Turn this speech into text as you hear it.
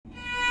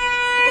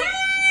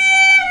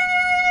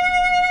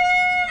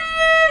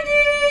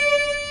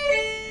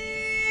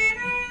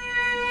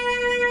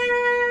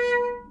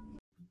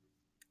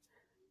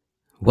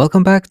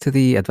Welcome back to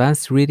the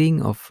advanced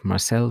reading of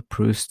Marcel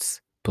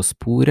Proust's På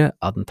sporet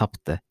av den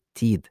tapte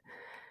tid.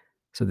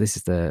 So this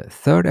is the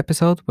third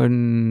episode where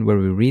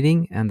we're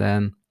reading, and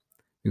then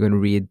we're going to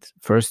read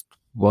first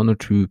one or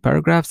two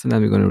paragraphs, and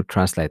then we're going to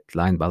translate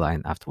line by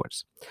line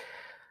afterwards.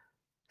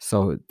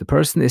 So the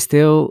person is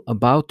still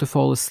about to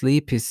fall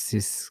asleep.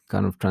 He's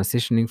kind of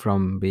transitioning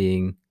from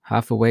being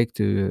half awake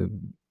to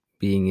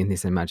being in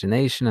his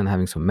imagination and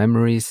having some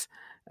memories,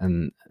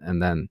 and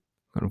then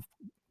kind of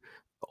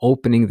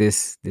opening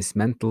this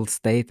mental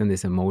state and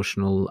this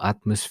emotional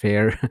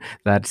atmosphere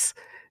that's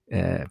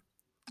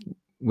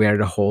where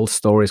the whole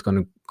story is going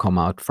to come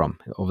out from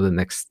over the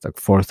next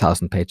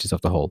 4,000 pages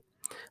of the whole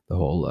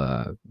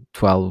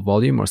 12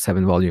 volume or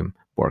 7 volume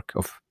work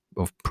of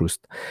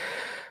Proust.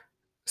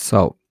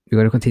 So we're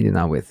going to continue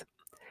now with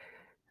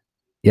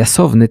Jeg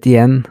sovnet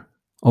igjen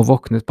og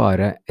våknet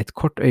bare et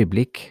kort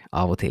øyeblikk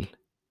av og til.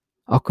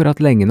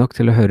 Akkurat lenge nok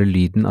til å høre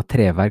lyden av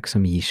treverk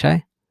som gir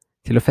seg,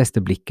 til å feste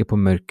blikket på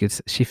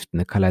mørkets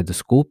skiftende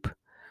kaleidoskop,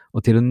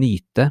 og til å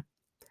nyte,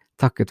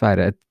 takket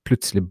være et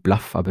plutselig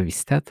blaff av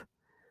bevissthet,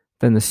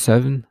 denne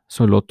søvn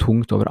som lå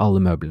tungt over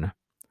alle møblene,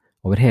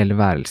 over hele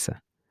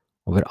værelset,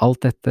 over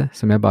alt dette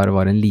som jeg bare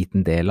var en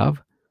liten del av,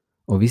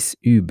 og hvis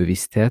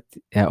ubevissthet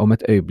jeg om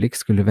et øyeblikk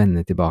skulle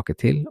vende tilbake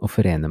til og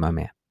forene meg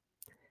med.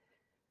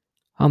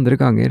 Andre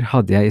ganger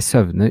hadde jeg i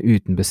søvne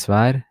uten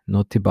besvær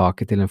nådd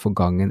tilbake til en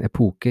forgangen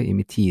epoke i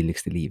mitt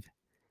tidligste liv.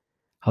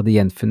 Hadde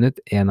gjenfunnet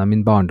en av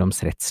min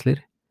barndoms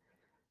redsler,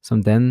 som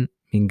den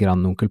min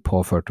grandonkel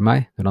påførte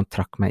meg når han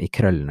trakk meg i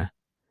krøllene.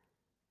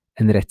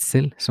 En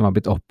redsel som var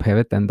blitt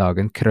opphevet den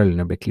dagen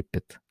krøllene ble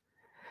klippet.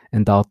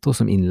 En dato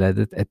som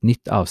innledet et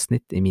nytt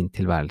avsnitt i min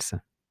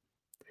tilværelse.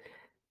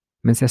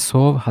 Mens jeg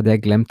sov hadde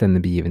jeg glemt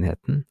denne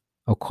begivenheten,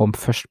 og kom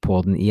først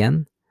på den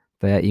igjen,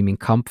 da jeg i min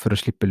kamp for å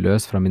slippe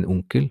løs fra min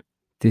onkel,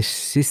 til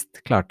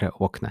sist klarte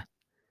å våkne.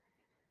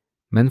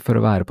 Men for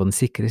å være på den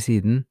sikre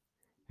siden,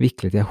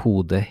 viklet jeg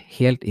hodet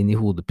helt inn i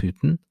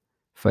hodeputen,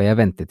 før jeg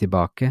vendte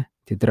tilbake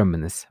til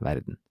drømmenes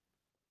verden.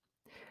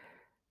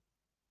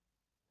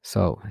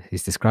 So,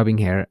 he's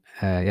describing here,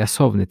 jeg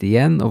sovnet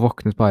igjen og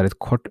våknet bare et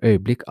kort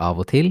øyeblikk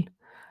av og til.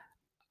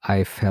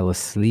 I fell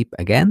asleep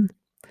again,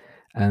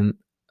 and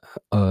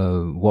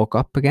woke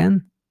up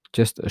again,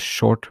 just a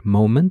short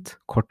moment,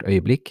 kort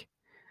øyeblikk,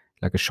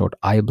 like a short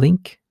eye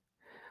blink,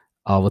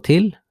 av og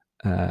til,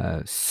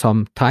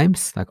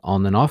 sometimes, like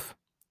on and off,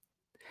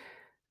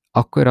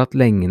 akkurat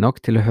lenge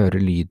nok til å høre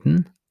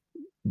lyden,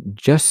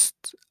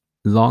 just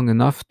long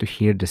enough to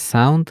hear the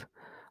sound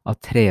av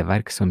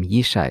treverk som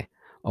gir seg,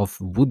 of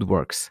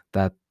woodworks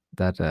that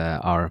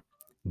are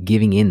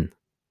giving in.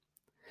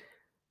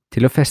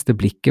 Til å feste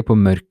blikket på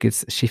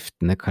mørkets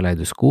skiftende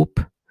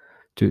kaleidoskop,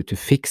 to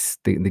fix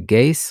the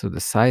gaze or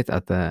the sight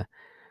at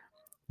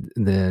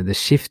the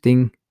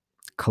shifting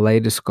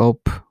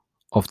kaleidoscope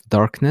of the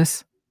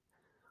darkness,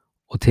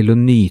 og til å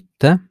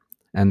nyte,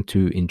 and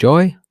to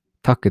enjoy,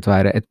 takket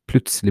være et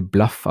plutselig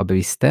blaff av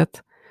bevissthet,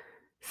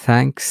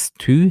 thanks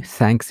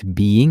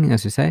being,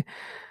 as you say,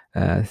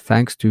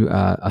 thanks to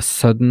a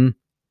sudden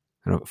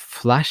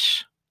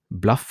flash,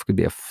 bluff could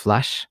be a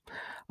flash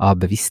av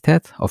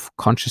bevissthet, of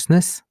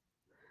consciousness.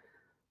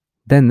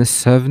 Denne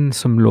søvn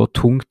som lå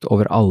tungt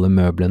over alle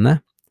møblene,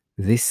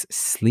 this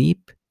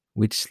sleep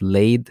which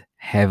laid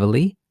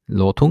heavily,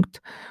 lå tungt,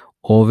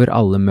 over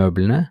alle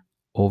møblene,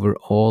 over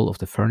all of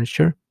the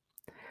furniture,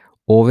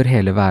 over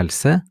hele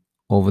værelset,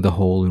 over the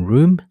whole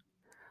room,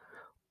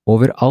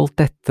 over alt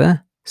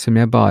dette som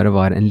jeg bare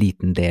var en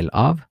liten del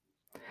av,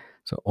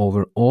 so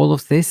over all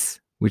of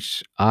this,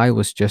 which I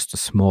was just a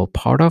small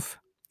part of,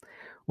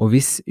 og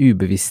hvis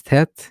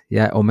ubevissthet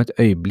jeg om et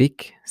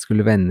øyeblikk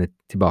skulle vende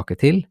tilbake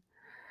til,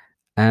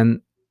 and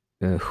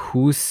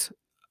whose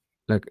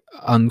like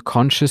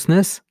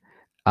unconsciousness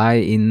I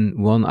in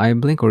one eye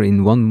blink or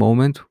in one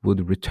moment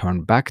would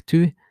return back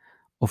to,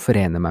 og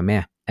forene meg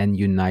med, and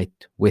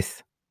unite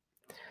with.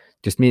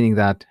 Just meaning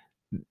that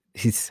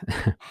he's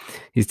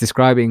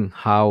describing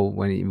how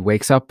when he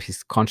wakes up,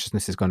 his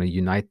consciousness is going to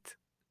unite,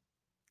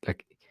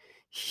 like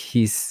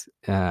he's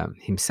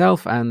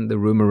himself and the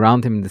room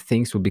around him, the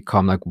things will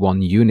become like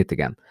one unit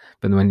again.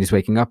 But when he's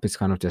waking up, it's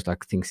kind of just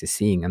like things he's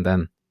seeing, and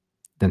then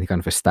he kind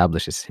of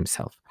establishes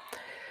himself.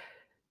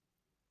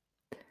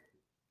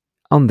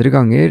 Andre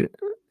ganger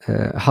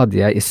hadde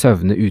jeg i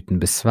søvne uten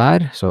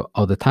besvær, so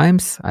other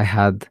times I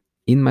had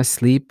in my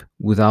sleep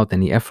without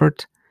any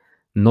effort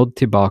nådd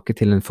tilbake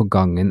til en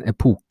forgangen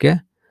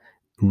epoke,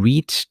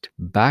 reached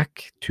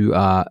back to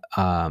a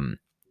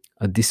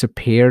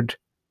disappeared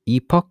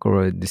epoch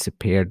or a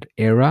disappeared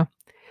era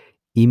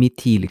i mitt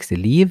tidligste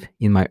liv,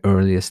 in my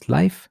earliest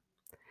life,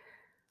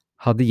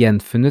 hadde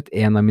gjenfunnet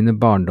en av mine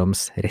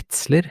barndoms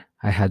redsler,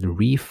 I had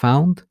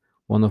refound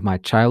one of my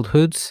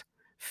childhood's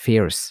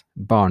fears,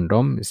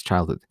 barndom is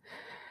childhood,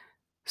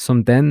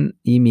 som den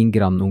min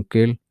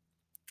grandonkel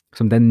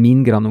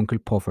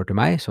påførte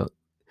meg, so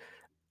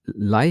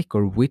like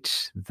or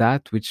which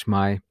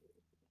my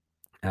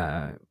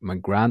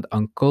grand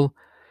uncle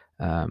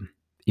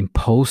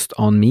imposed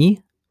on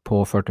me,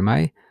 påførte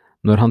meg,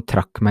 når han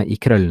trakk meg i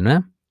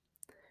krøllene,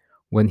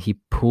 when he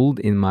pulled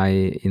in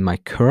my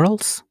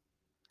curls.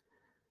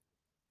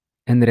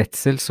 En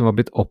redsel som var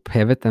blitt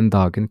opphevet den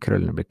dagen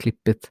krøllene ble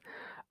klippet.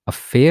 A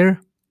fear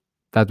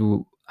that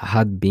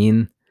had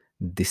been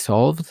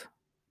dissolved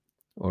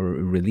or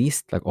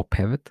released, like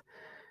opphevet,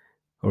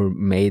 or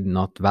made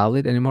not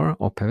valid anymore,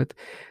 opphevet.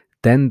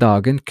 Den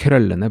dagen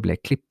krøllene ble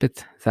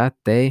klippet, that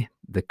day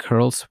the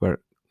curls were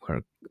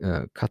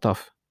cut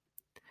off.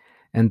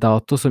 En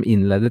dato som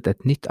innledet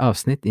et nytt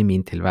avsnitt i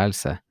min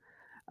tilværelse.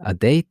 A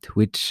date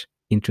which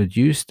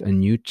introduced a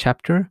new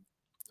chapter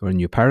or a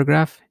new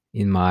paragraph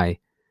in my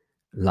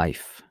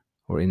life,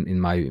 or in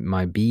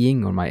my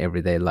being, or my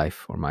everyday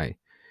life, or my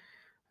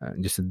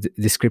just a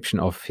description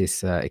of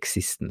his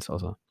existence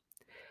also.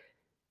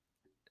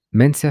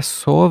 Mens jeg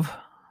sov,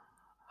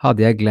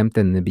 hadde jeg glemt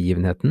denne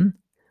begivenheten.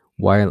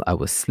 While I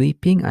was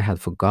sleeping, I had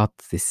forgot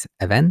this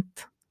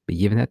event,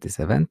 begivenhet, this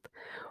event,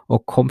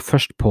 og kom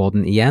først på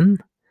den igjen,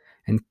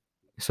 and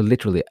so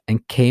literally,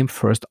 and came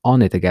first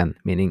on it again,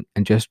 meaning,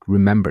 and just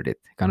remembered it,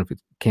 kind of it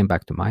came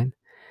back to mind.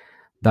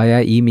 Da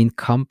jeg i min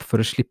kamp for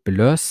å slippe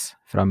løs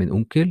fra min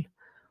onkel,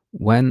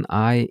 when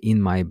I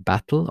in my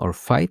battle or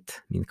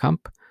fight, min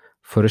kamp,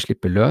 for å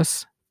slippe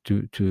løs,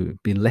 to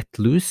be let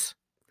loose,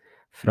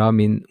 fra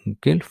min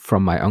onkel,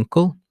 from my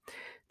uncle,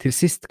 til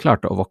sist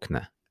klarte å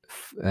våkne.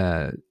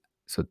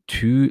 So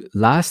to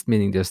last,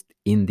 meaning just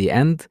in the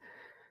end,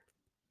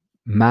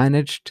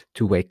 managed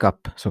to wake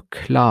up. So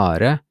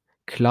klar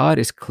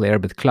is clear,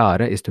 but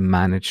klare is to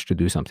manage to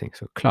do something.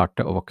 So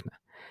klarte å våkne.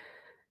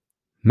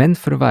 Men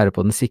for å være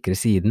på den sikre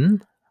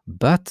siden,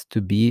 but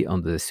to be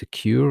on the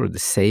secure or the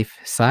safe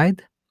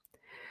side,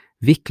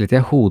 viklet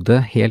jeg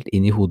hodet helt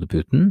inn i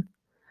hodeputen.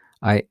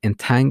 I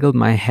entangled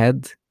my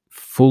head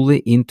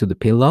fully into the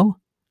pillow,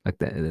 like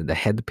the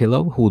head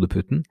pillow,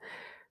 hodeputen,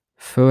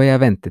 før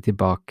jeg vendte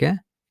tilbake,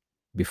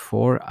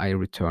 before I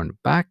returned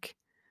back,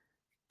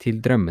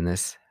 til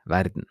drømmenes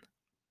verden,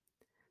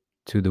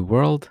 to the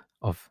world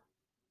of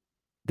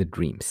the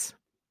dreams.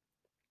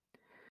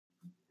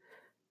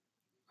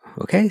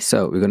 Okay,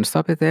 so we're going to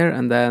stop it there,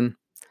 and then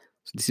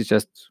so this is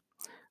just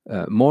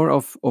more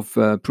of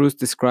Proust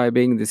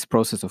describing this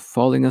process of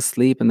falling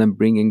asleep and then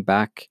bringing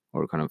back,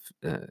 or kind of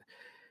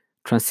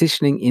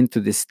transitioning into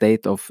this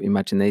state of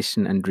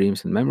imagination and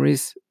dreams and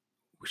memories,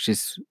 which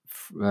is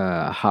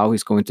how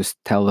he's going to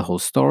tell the whole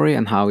story,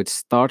 and how it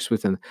starts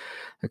with an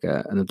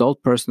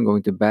adult person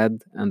going to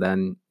bed, and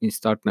then you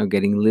start now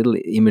getting little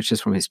images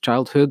from his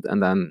childhood,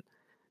 and then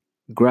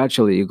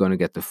gradually you're going to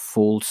get the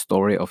full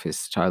story of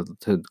his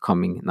childhood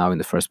coming now in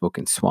the first book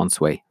in Swan's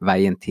Way,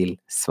 Veien til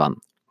Svan.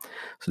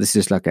 So this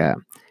is like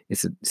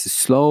it's a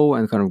slow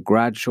and kind of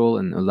gradual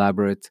and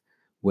elaborate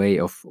way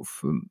of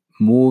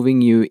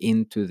moving you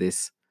into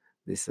this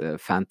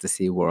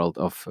fantasy world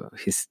of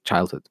his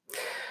childhood.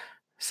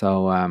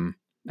 So and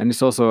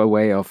it's also a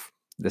way of,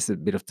 there's a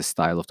bit of the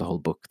style of the whole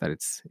book, that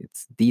it's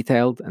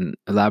detailed and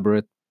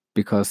elaborate,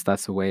 because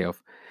that's a way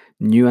of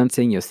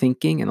nuancing your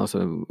thinking, and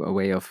also a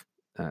way of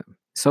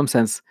some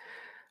sense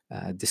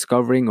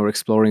discovering or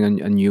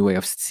exploring a new way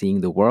of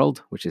seeing the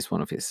world, which is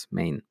one of his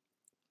main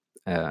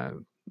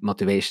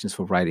motivations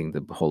for writing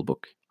the whole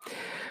book.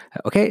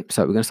 Okay,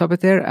 so we're going to stop it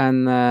there,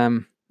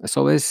 and as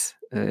always,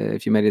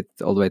 if you made it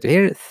all the way to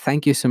here,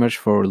 thank you so much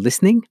for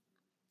listening,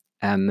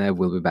 and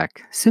we'll be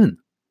back soon.